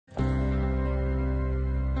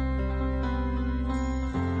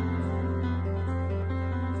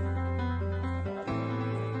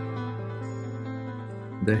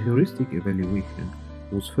The heuristic evaluation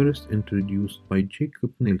was first introduced by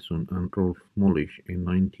Jacob Nelson and Rolf Molish in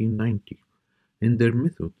 1990. In their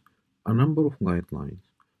method, a number of guidelines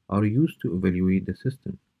are used to evaluate the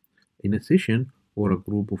system in a session or a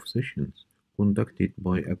group of sessions conducted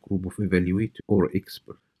by a group of evaluators or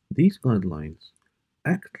experts. These guidelines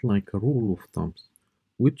act like a rule of thumb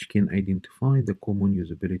which can identify the common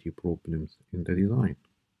usability problems in the design.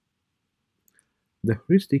 The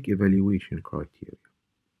heuristic evaluation criteria.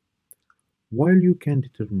 While you can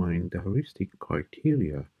determine the heuristic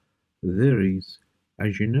criteria, there is a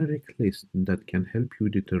generic list that can help you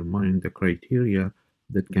determine the criteria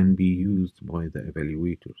that can be used by the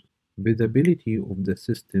evaluators. Visibility of the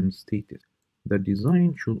system status. The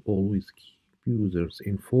design should always keep users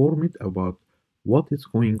informed about what is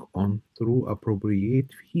going on through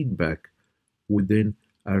appropriate feedback within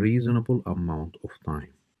a reasonable amount of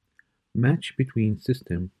time. Match between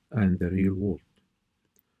system and the real world.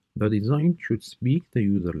 The design should speak the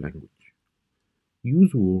user language.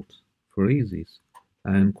 Use words, phrases,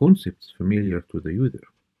 and concepts familiar to the user.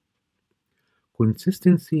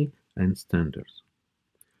 Consistency and standards.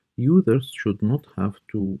 Users should not have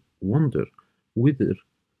to wonder whether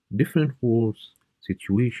different words,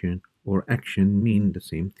 situation, or action mean the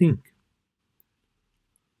same thing.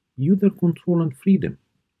 User control and freedom.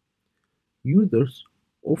 Users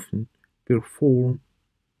often perform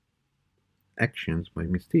actions by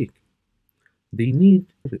mistake. They need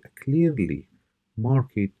a clearly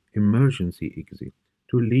marked emergency exit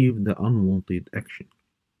to leave the unwanted action.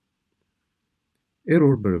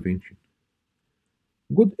 Error prevention.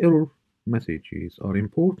 Good error messages are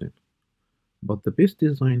important, but the best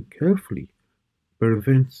design carefully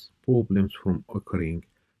prevents problems from occurring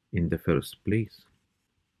in the first place.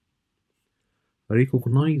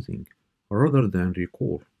 Recognizing rather than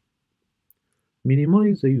recall.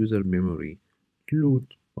 Minimize the user memory load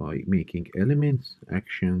by making elements,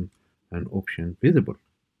 actions, and options visible.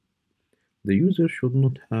 The user should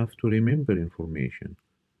not have to remember information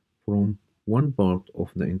from one part of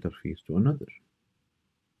the interface to another.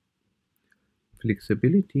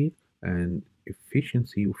 Flexibility and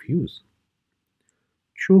efficiency of use.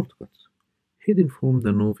 Shortcuts, hidden from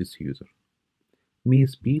the novice user, may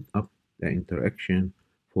speed up the interaction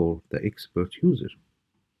for the expert user.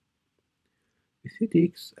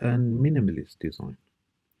 Aesthetics and minimalist design.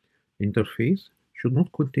 Interface should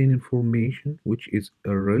not contain information which is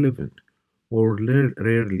irrelevant or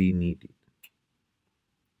rarely needed.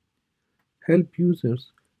 Help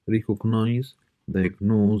users recognize,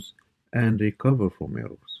 diagnose, and recover from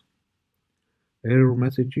errors. Error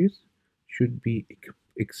messages should be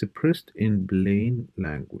expressed in plain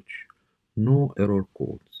language. No error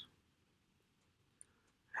codes.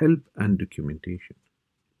 Help and documentation.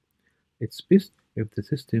 It's best if the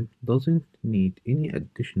system doesn't need any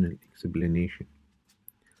additional explanation.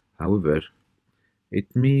 However, it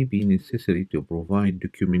may be necessary to provide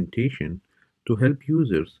documentation to help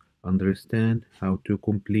users understand how to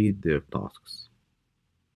complete their tasks.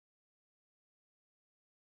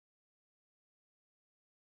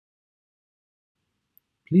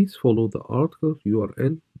 Please follow the article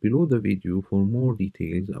URL below the video for more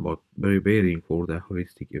details about preparing for the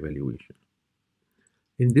heuristic evaluation.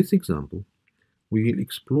 In this example, we will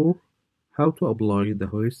explore how to apply the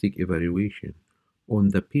heuristic evaluation on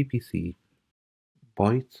the PPC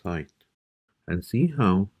byte site and see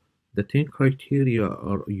how the 10 criteria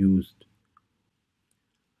are used.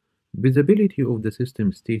 Visibility of the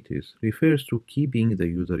system status refers to keeping the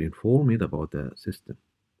user informed about the system,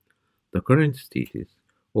 the current status,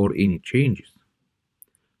 or any changes.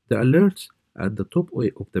 The alerts at the top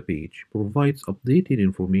of the page provides updated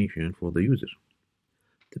information for the user.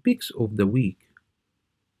 The picks of the week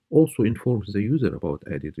also informs the user about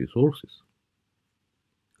added resources.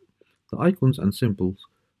 The icons and symbols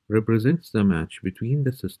represents the match between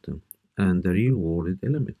the system and the real-world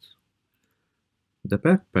elements. The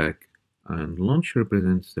backpack and lunch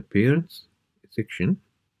represents the parents section.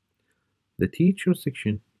 The teacher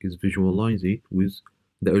section is visualized with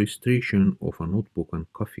the illustration of a notebook and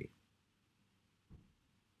coffee.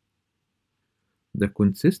 The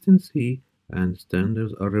consistency and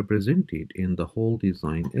standards are represented in the whole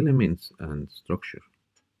design elements and structure.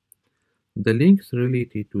 The links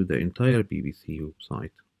related to the entire BBC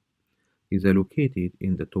website is allocated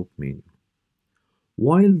in the top menu,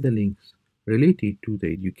 while the links related to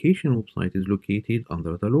the education website is located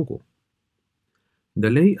under the logo. The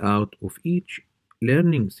layout of each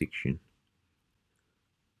learning section,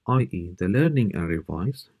 i.e. the learning and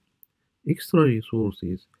revise, extra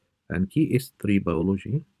resources, and key S3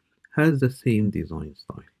 biology, has the same design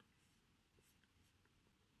style.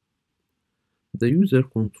 The user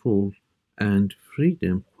control and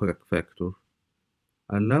freedom factor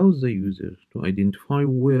allows the user to identify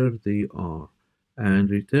where they are and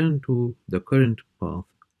return to the current path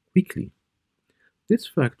quickly. This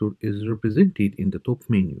factor is represented in the top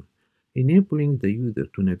menu, enabling the user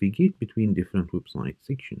to navigate between different website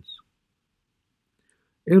sections.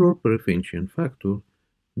 Error prevention factor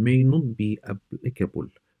may not be applicable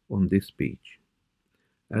on this page,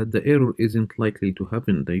 as the error isn't likely to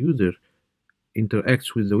happen. The user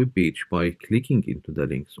interacts with the web page by clicking into the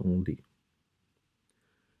links only.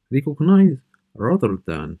 Recognize rather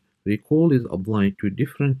than recall is applied to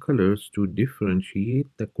different colors to differentiate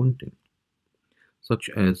the content, such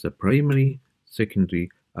as the primary, secondary,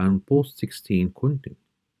 and post-16 content.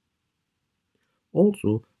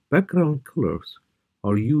 Also, background colors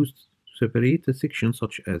are used to separate the sections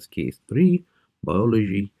such as case 3,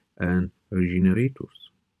 biology, and regenerators.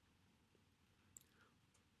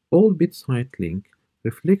 All bit site link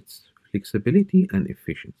reflects flexibility and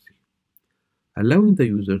efficiency, allowing the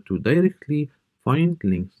user to directly find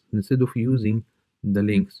links instead of using the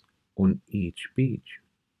links on each page.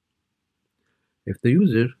 If the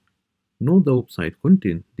user knows the website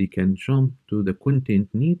content, they can jump to the content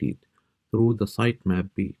needed through the sitemap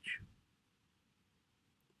page.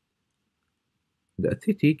 The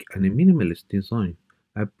aesthetic and minimalist design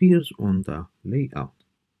appears on the layout,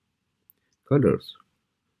 colors,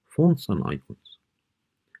 fonts, and icons.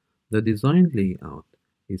 The design layout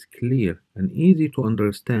is clear and easy to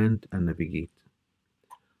understand and navigate.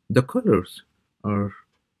 The colors are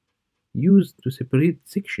used to separate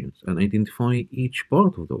sections and identify each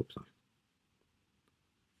part of the website.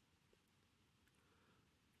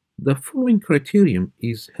 The following criterion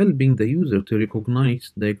is helping the user to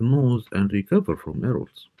recognize, diagnose, and recover from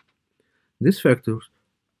errors. This factor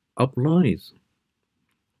applies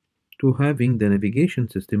to having the navigation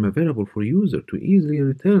system available for user to easily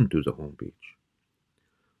return to the home page.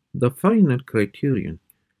 The final criterion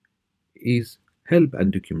is help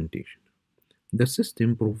and documentation. The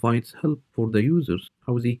system provides help for the users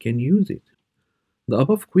how they can use it. The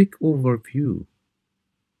above quick overview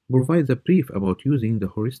provides a brief about using the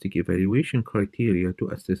heuristic evaluation criteria to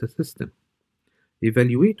assess a system.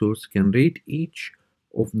 Evaluators can rate each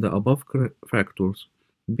of the above factors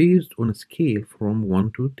based on a scale from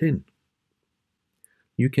 1 to 10.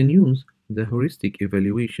 You can use the heuristic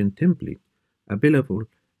evaluation template available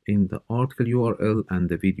in the article URL and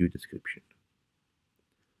the video description.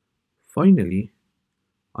 Finally,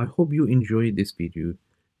 I hope you enjoyed this video.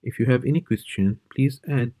 If you have any question, please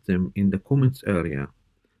add them in the comments area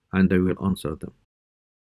and I will answer them.